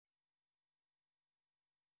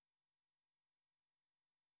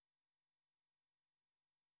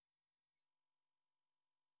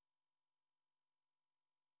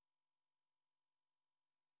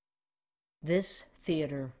This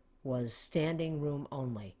theater was standing room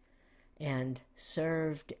only and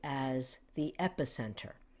served as the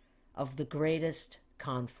epicenter of the greatest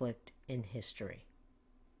conflict in history.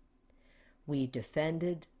 We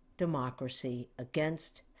defended democracy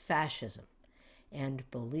against fascism and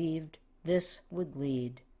believed this would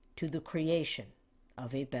lead to the creation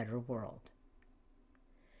of a better world.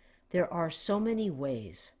 There are so many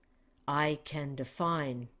ways I can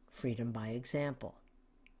define freedom by example.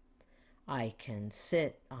 I can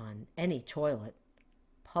sit on any toilet,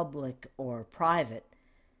 public or private,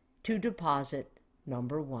 to deposit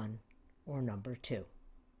number 1 or number 2.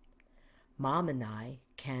 Mom and I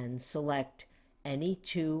can select any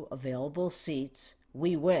 2 available seats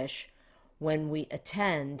we wish when we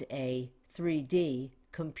attend a 3D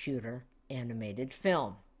computer animated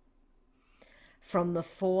film. From the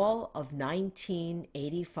fall of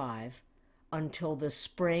 1985 until the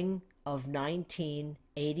spring of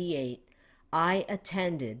 1988, I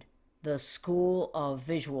attended the School of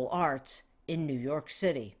Visual Arts in New York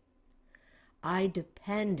City. I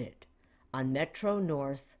depended on Metro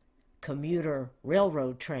North Commuter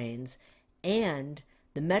Railroad trains and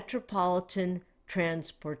the Metropolitan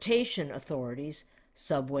Transportation Authority's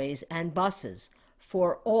subways and buses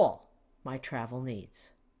for all my travel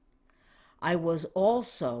needs. I was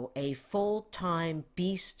also a full-time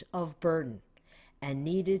beast of burden and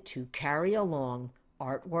needed to carry along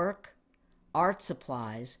artwork, art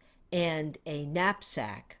supplies, and a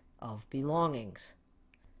knapsack of belongings.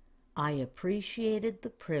 I appreciated the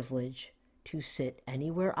privilege to sit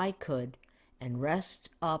anywhere I could and rest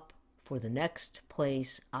up for the next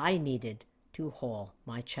place I needed to haul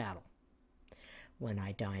my chattel. When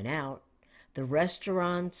I dine out, the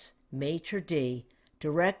restaurant's maitre d'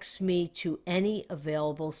 directs me to any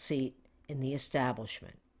available seat in the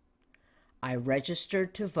establishment. I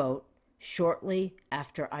registered to vote shortly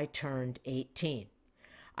after I turned 18.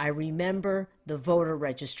 I remember the voter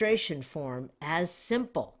registration form as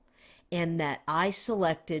simple, and that I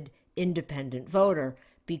selected independent voter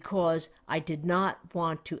because I did not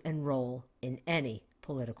want to enroll in any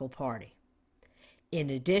political party. In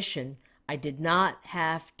addition, I did not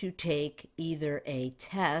have to take either a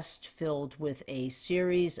test filled with a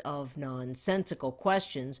series of nonsensical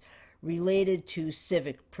questions related to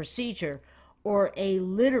civic procedure or a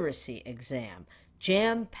literacy exam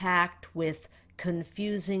jam-packed with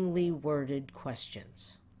confusingly worded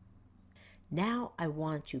questions. Now I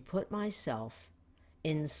want to put myself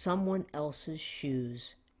in someone else's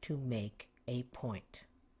shoes to make a point.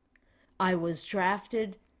 I was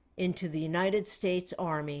drafted into the United States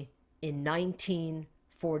Army in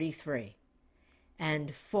 1943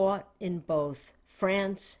 and fought in both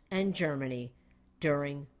France and Germany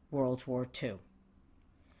during World War II.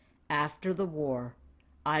 After the war,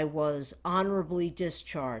 I was honorably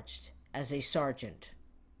discharged as a sergeant.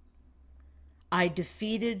 I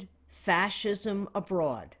defeated fascism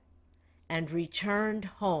abroad and returned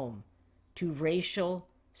home to racial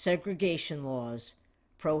segregation laws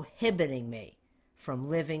prohibiting me from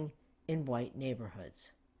living in white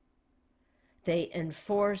neighborhoods. They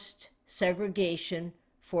enforced segregation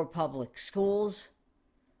for public schools,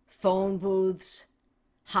 phone booths,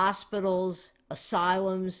 hospitals,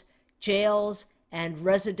 asylums, jails, and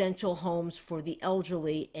residential homes for the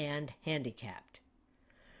elderly and handicapped.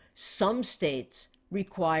 Some states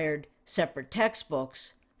required separate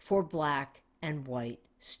textbooks for black and white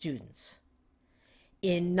students.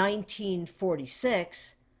 In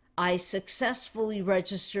 1946, I successfully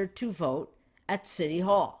registered to vote at City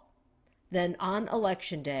Hall. Then on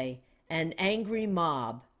Election Day, an angry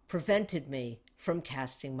mob prevented me from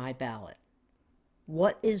casting my ballot.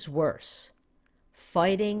 What is worse,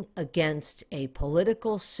 fighting against a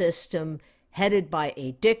political system headed by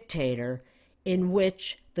a dictator in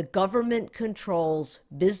which the government controls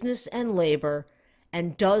business and labor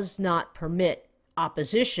and does not permit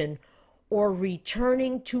opposition, or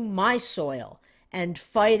returning to my soil and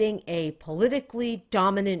fighting a politically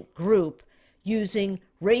dominant group using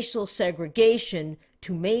racial segregation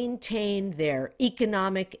to maintain their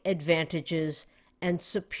economic advantages and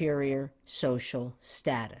superior social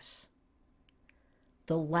status?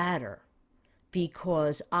 The latter,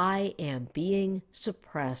 because I am being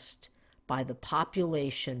suppressed by the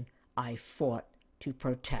population I fought to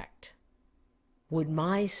protect. Would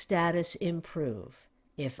my status improve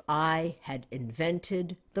if I had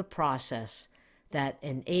invented the process that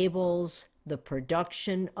enables the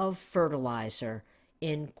production of fertilizer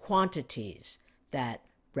in quantities that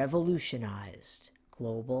revolutionized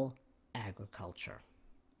global agriculture?